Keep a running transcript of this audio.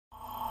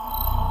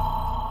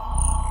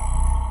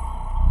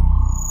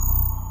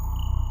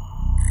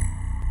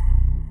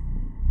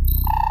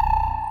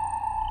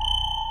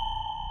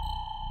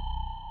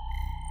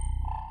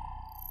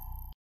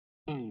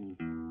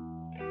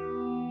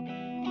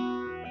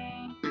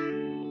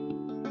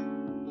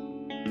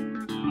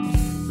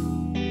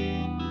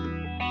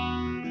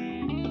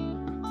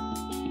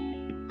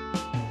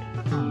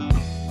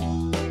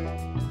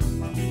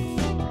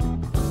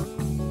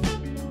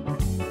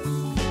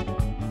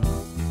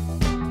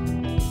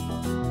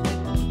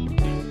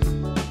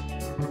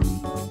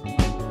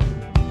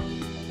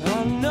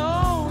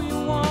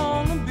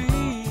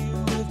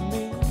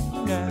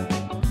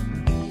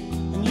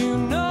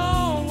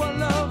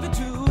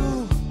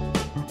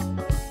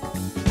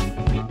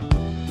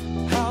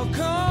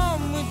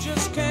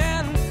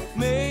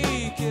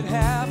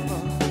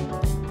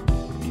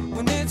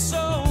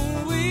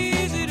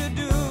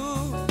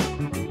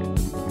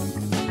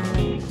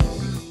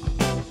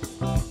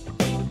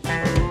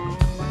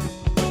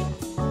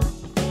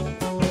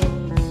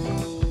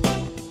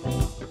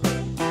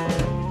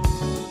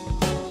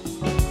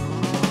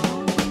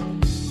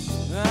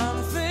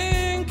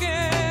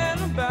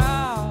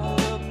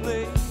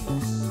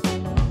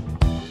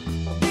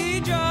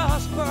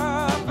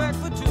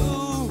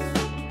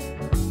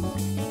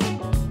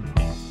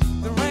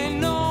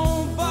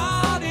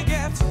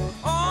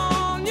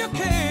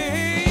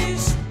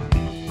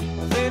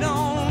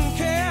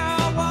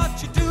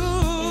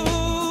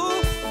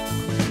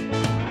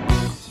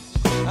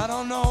I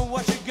don't know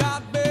what you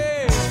got,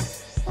 babe,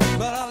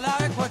 but I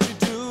like what you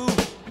do.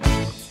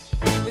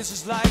 It's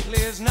as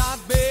likely as not,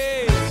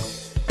 babe.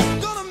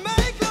 Gonna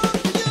make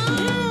love to you.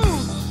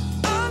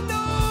 I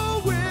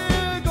know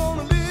we're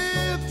gonna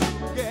live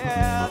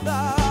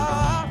together,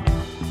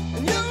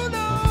 and you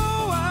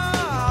know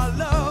I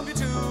love you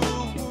too.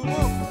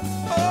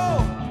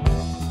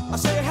 Oh, I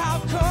say, how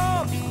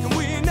come can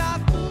we not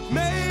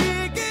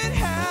make it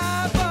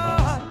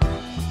happen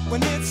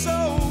when it's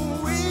so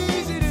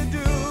easy to do?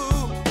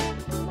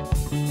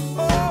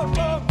 Oh,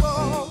 oh,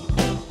 oh.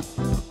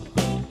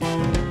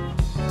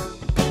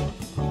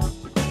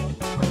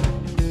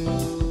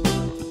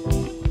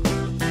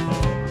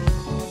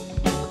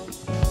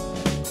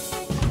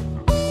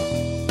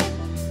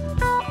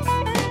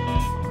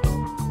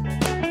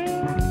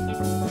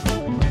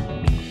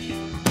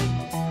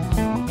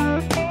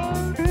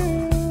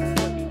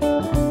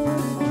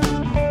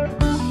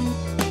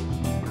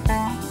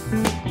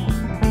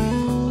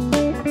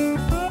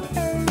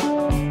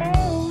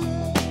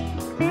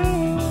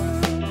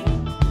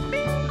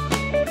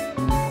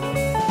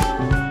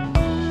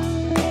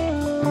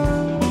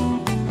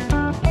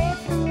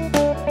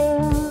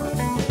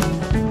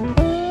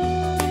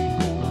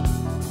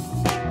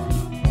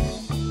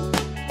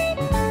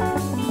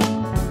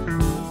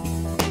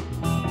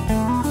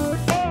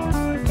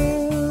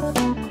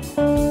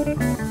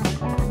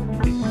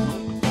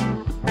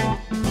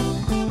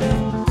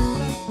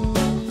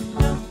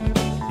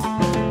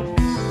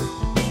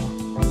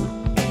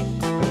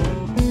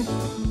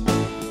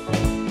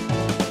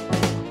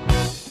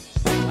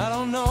 I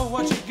don't know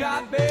what you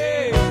got,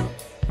 babe,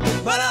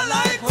 but I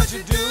like what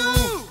you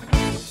do.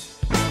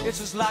 It's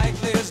as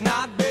likely as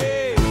not,